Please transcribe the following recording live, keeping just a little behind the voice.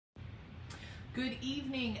Good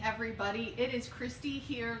evening, everybody. It is Christy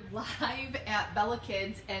here live at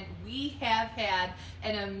𝗪𝗏𝗧𝗍, and we have had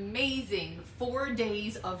an amazing 4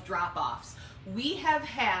 days of drop-offs. We have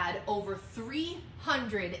had over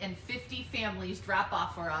 350 families drop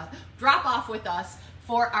off with us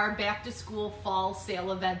for our back to school fall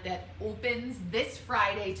sale event that opens this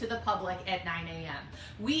Friday to the public at 9 a.m.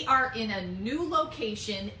 We are in a new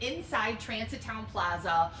location inside Transitown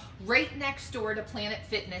Plaza, right next door to Planet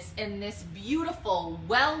Fitness, in this beautiful,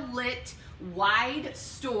 well-lit, wide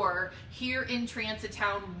store here in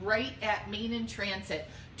Transitown, right at Main and Transit.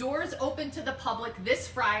 Doors open to the public this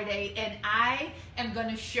Friday, and I am going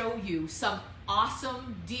to show you some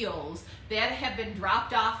awesome deals that have been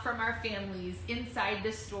dropped off from our families inside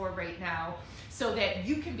this store right now, so that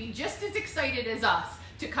you can be just as excited as us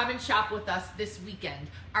to come and shop with us this weekend.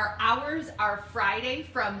 Our hours are Friday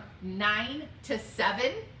from 9 to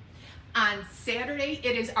 7. On Saturday,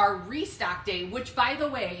 it is our restock day, which, by the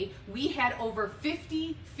way, we had over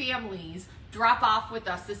 50 families drop off with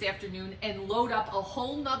us this afternoon and load up a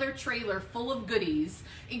whole nother trailer full of goodies,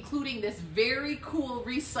 including this very cool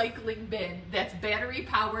recycling bin that's battery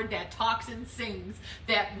powered, that talks and sings,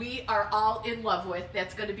 that we are all in love with.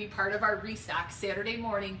 That's going to be part of our restock Saturday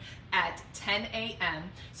morning at 10 a.m.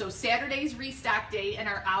 So Saturday's restock day, and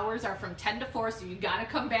our hours are from 10 to 4, so you got to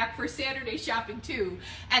come back for Saturday shopping too.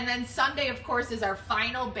 And then Sunday, of course, is our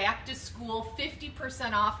final back to school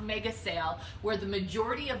 50% off mega sale, where the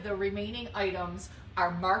majority of the remaining items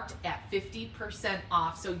are marked at 50%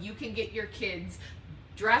 off, so you can get your kids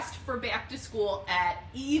dressed for back to school at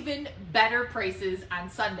even better prices on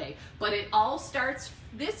Sunday. But it all starts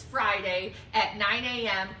this Friday at 9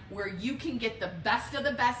 a.m. where you can get the best of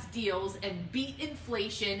the best deals and beat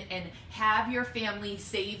inflation and have your family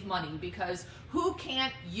save money, because who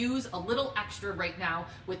can't use a little extra right now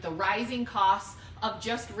with the rising costs of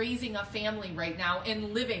just raising a family right now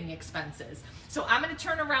and living expenses. So I'm going to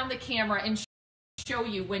turn around the camera and show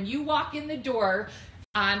you, when you walk in the door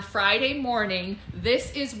on Friday morning,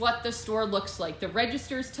 this is what the store looks like. The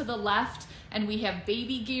register's to the left, and we have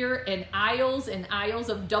baby gear and aisles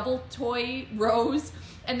of double toy rows.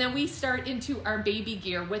 And then we start into our baby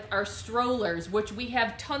gear with our strollers, which we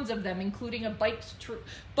have tons of them, including a bike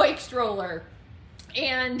stroller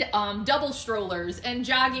and double strollers and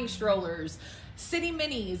jogging strollers, city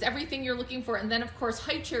minis, everything you're looking for. And then of course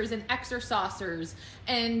high chairs and exercisers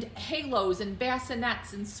and halos and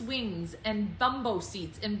bassinets and swings and bumbo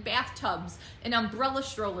seats and bathtubs and umbrella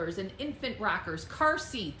strollers and infant rockers, car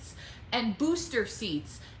seats and booster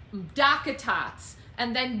seats, 𝘍𝗀𝗘𝗏𝗏𝗧,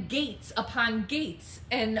 and then gates upon gates,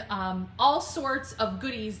 and all sorts of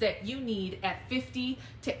goodies that you need at 50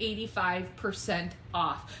 to 85%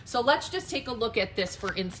 off. So let's just take a look at this,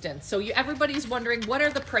 for instance. So everybody's wondering, what are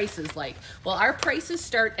the prices like? Well, our prices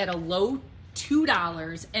start at a low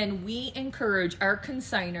 $2, and we encourage our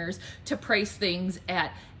consigners to price things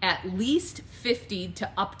at least 50 to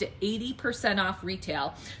up to 80% off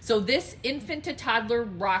retail. So this infant to toddler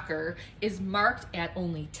rocker is marked at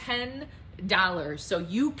only $10. So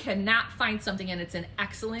you cannot find something, and it's in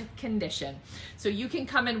excellent condition. So you can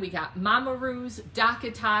come in. We got Mamaroos,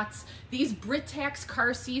 𝘍𝗀𝗃𝗏𝗏𝗧. These Britax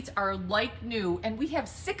car seats are like new, and we have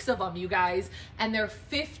 6 of them, you guys, and they're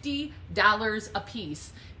 $50 a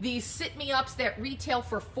piece. These sit-me-ups that retail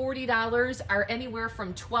for $40 are anywhere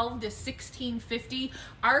from $12 to $16.50.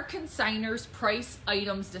 Our consigners price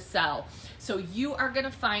items to sell. So you are going to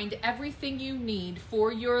find everything you need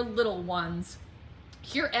for your little ones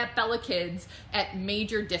here at 𝗪𝗏𝗧𝗍 at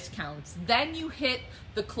major discounts. Then you hit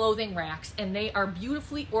the clothing racks, and they are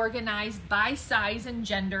beautifully organized by size and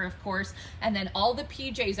gender, of course, and then all the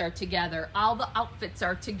PJs are together, all the outfits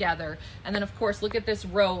are together, and then of course look at this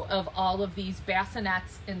row of all of these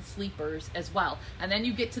bassinets and sleepers as well. And then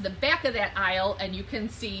you get to the back of that aisle, and you can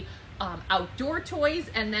see outdoor toys,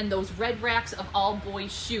 and then those red racks of all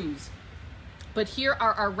boys' shoes. But here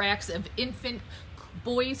are our racks of infant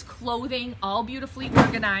boys clothing, all beautifully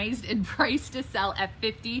organized and priced to sell at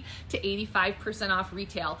 50 to 85% off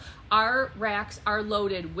retail. Our racks are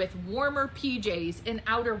loaded with warmer PJs and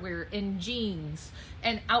outerwear and jeans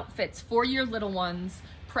and outfits for your little ones,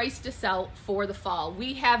 priced to sell for the fall.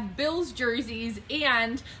 We have Bills jerseys,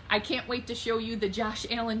 and I can't wait to show you the Josh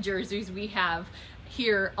Allen jerseys we have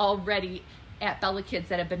here already at 𝗪𝗏𝗧𝗍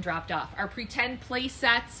that have been dropped off. Our pretend play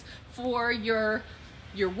sets for your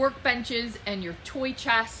workbenches and your toy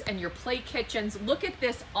chests and your play kitchens. Look at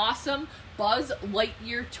this awesome Buzz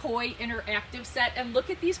Lightyear toy interactive set, and look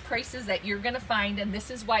at these prices that you're gonna find, and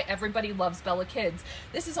this is why everybody loves 𝗪𝗏𝗧𝗍.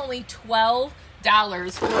 This is only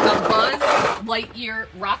 $12 for a Buzz Lightyear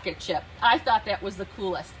rocket ship. I thought that was the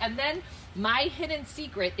coolest. And then My hidden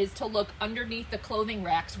secret is to look underneath the clothing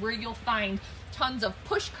racks, where you'll find tons of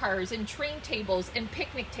push cars and train tables and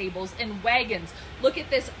picnic tables and wagons. Look at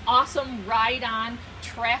this awesome ride-on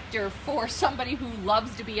tractor for somebody who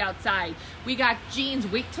loves to be outside. We got jeans.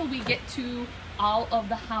 Wait till we get to all of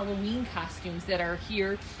the Halloween costumes that are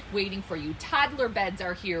here waiting for you. Toddler beds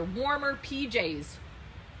are here, warmer PJs.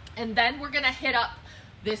 And then we're gonna hit up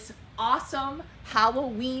this awesome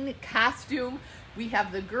Halloween costume. We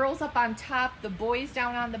have the girls up on top, the boys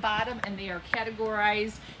down on the bottom, and they are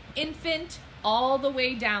categorized infant all the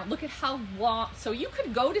way down. Look at how long. So you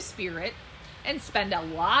could go to Spirit and spend a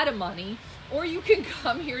lot of money, or you can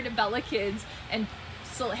come here to Bella Kids and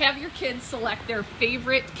have your kids select their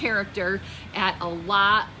favorite character at a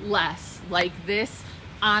lot less, like this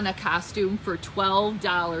Anna costume for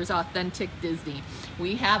 $12, authentic Disney.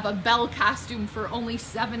 We have a Belle costume for only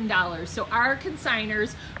 $7. So our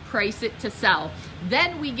consigners price it to sell.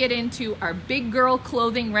 Then we get into our big girl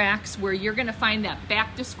clothing racks, where you're gonna find that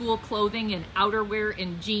back to school clothing and outerwear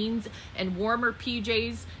and jeans and warmer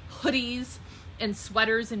PJs, hoodies, and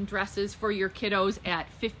sweaters and dresses for your kiddos at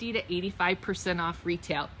 50 to 85% off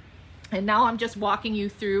retail. And now I'm just walking you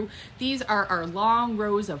through. These are our long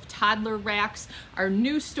rows of toddler racks. Our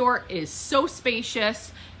new store is so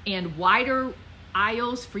spacious and wider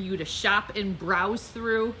aisles for you to shop and browse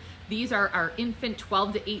through. These are our infant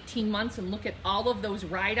 12 to 18 months, and look at all of those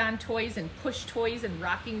ride-on toys and push toys and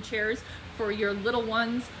rocking chairs for your little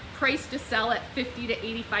ones, priced to sell at 50 to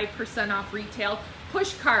 85% off retail.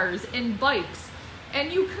 Push cars and bikes.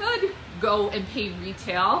 And you could go and pay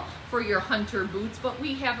retail for your hunter boots, but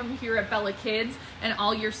we have them here at Bella Kids, and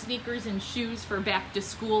all your sneakers and shoes for back to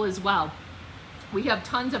school as well. We have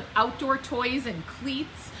tons of outdoor toys and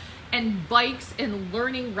cleats and bikes and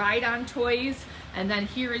learning ride-on toys. And then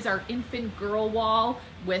here is our infant girl wall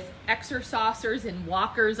with exercisers and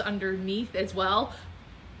walkers underneath as well.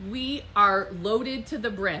 We are loaded to the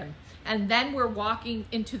brim. And then we're walking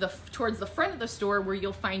into towards the front of the store, where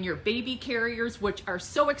you'll find your baby carriers, which are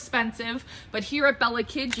so expensive, but here at Bella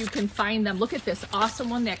Kids you can find them. Look at this awesome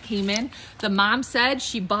one that came in. The mom said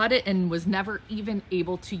she bought it and was never even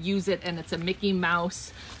able to use it, and it's a Mickey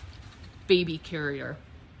Mouse baby carrier.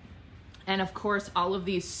 And of course, all of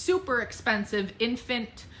these super expensive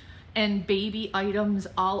infant and baby items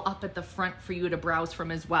all up at the front for you to browse from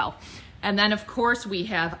as well. And then of course we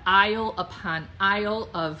have aisle upon aisle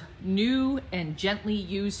of new and gently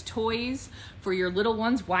used toys for your little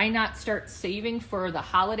ones. Why not start saving for the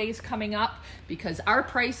holidays coming up? Because our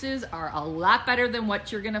prices are a lot better than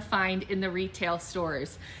what you're gonna find in the retail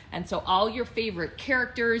stores. And so all your favorite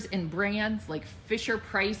characters and brands like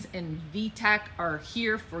Fisher-Price and VTech are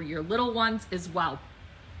here for your little ones as well.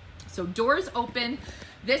 So doors open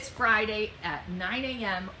this Friday at 9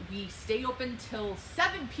 a.m. We stay open till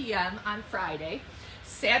 7 p.m. on Friday.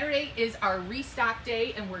 Saturday is our restock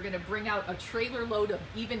day, and we're gonna bring out a trailer load of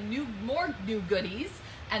even more new goodies,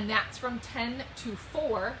 and that's from 10 to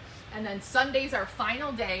 4. And then Sunday's our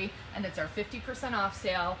final day, and it's our 50% off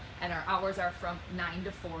sale, and our hours are from 9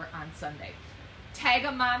 to 4 on Sunday. Tag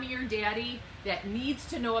a mommy or daddy that needs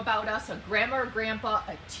to know about us, a grandma or grandpa,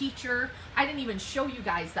 a teacher. I didn't even show you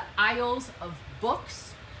guys the aisles of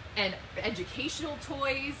books and educational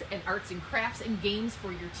toys and arts and crafts and games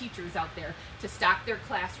for your teachers out there to stock their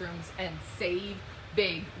classrooms and save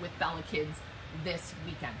big with Bella Kids this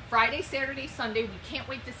weekend. Friday, Saturday, Sunday. We can't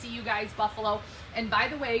wait to see you guys, Buffalo. And by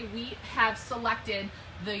the way, we have selected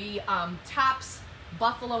the Tops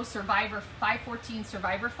Buffalo Survivor 514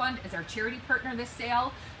 Survivor Fund as our charity partner this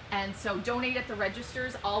sale. And so donate at the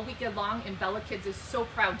registers all weekend long, and Bella Kids is so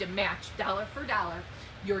proud to match dollar for dollar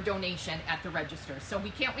your donation at the register. So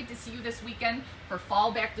we can't wait to see you this weekend for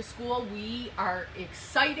fall back to school. We are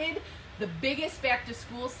excited. The biggest back to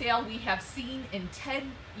school sale we have seen in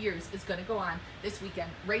 10 years is going to go on this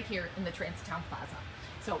weekend right here in the Transitown Plaza.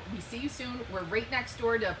 So we see you soon. We're right next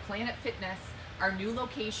door to Planet Fitness, our new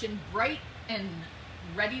location, bright and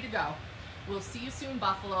ready to go. We'll see you soon,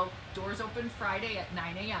 Buffalo. Doors open Friday at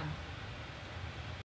 9 a.m.